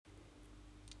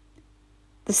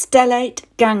The stellate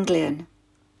ganglion.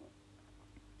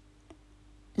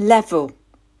 Level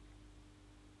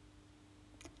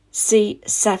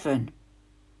C7.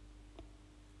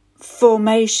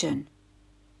 Formation.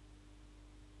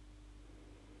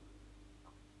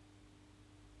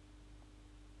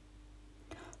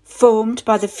 Formed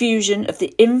by the fusion of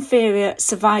the inferior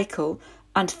cervical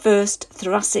and first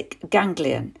thoracic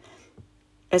ganglion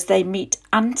as they meet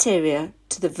anterior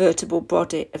to the vertebral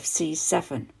body of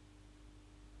C7.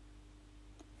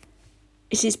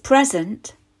 It is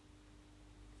present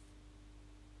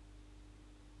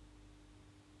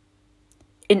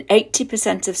in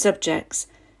 80% of subjects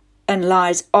and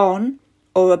lies on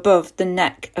or above the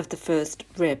neck of the first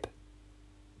rib.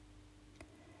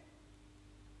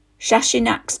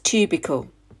 Shashinak's tubercle.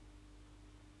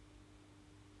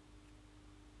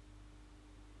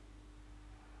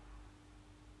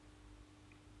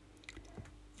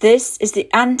 This is the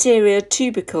anterior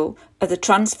tubercle of the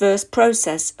transverse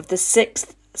process of the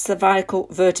sixth cervical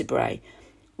vertebrae,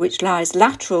 which lies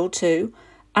lateral to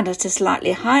and at a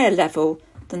slightly higher level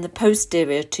than the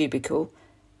posterior tubercle,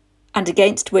 and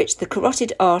against which the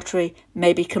carotid artery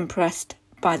may be compressed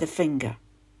by the finger.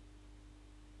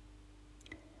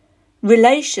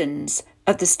 Relations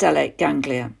of the stellate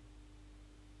ganglia.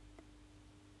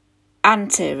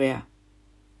 Anterior.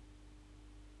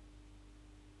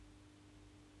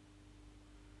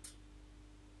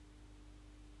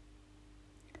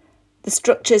 The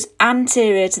structures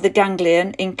anterior to the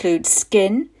ganglion include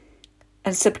skin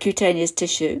and subcutaneous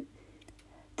tissue,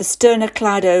 the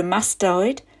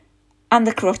sternocleidomastoid, and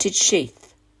the carotid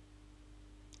sheath.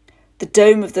 The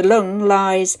dome of the lung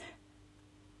lies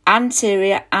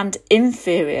anterior and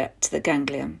inferior to the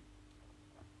ganglion.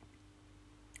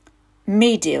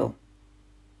 Medial.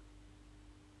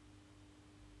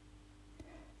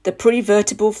 The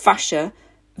prevertebral fascia,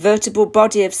 vertebral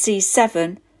body of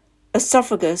C7,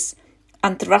 esophagus,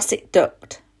 and thoracic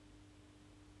duct.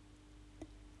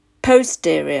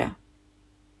 Posterior.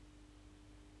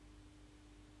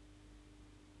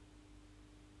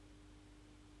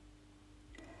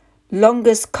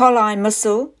 Longus colli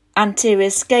muscle, anterior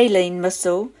scalene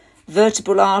muscle,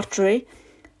 vertebral artery,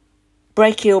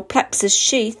 brachial plexus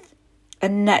sheath,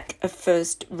 and neck of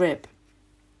first rib.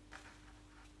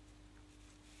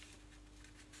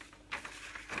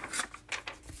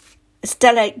 A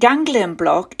stellate ganglion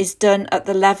block is done at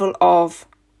the level of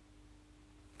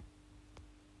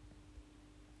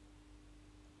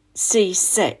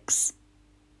C6.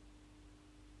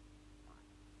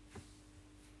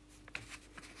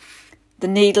 The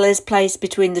needle is placed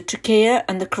between the trachea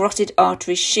and the carotid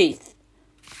artery sheath.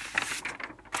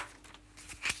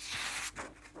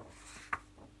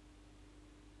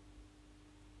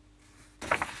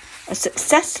 A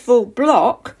successful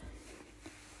block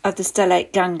of the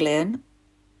stellate ganglion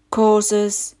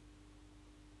causes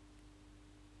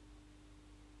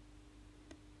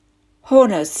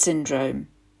Horner's syndrome.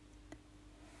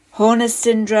 Horner's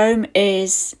syndrome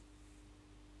is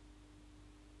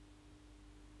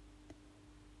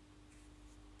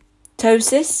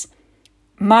ptosis,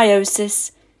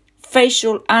 meiosis,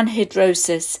 facial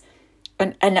anhidrosis,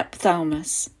 and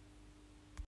enophthalmos.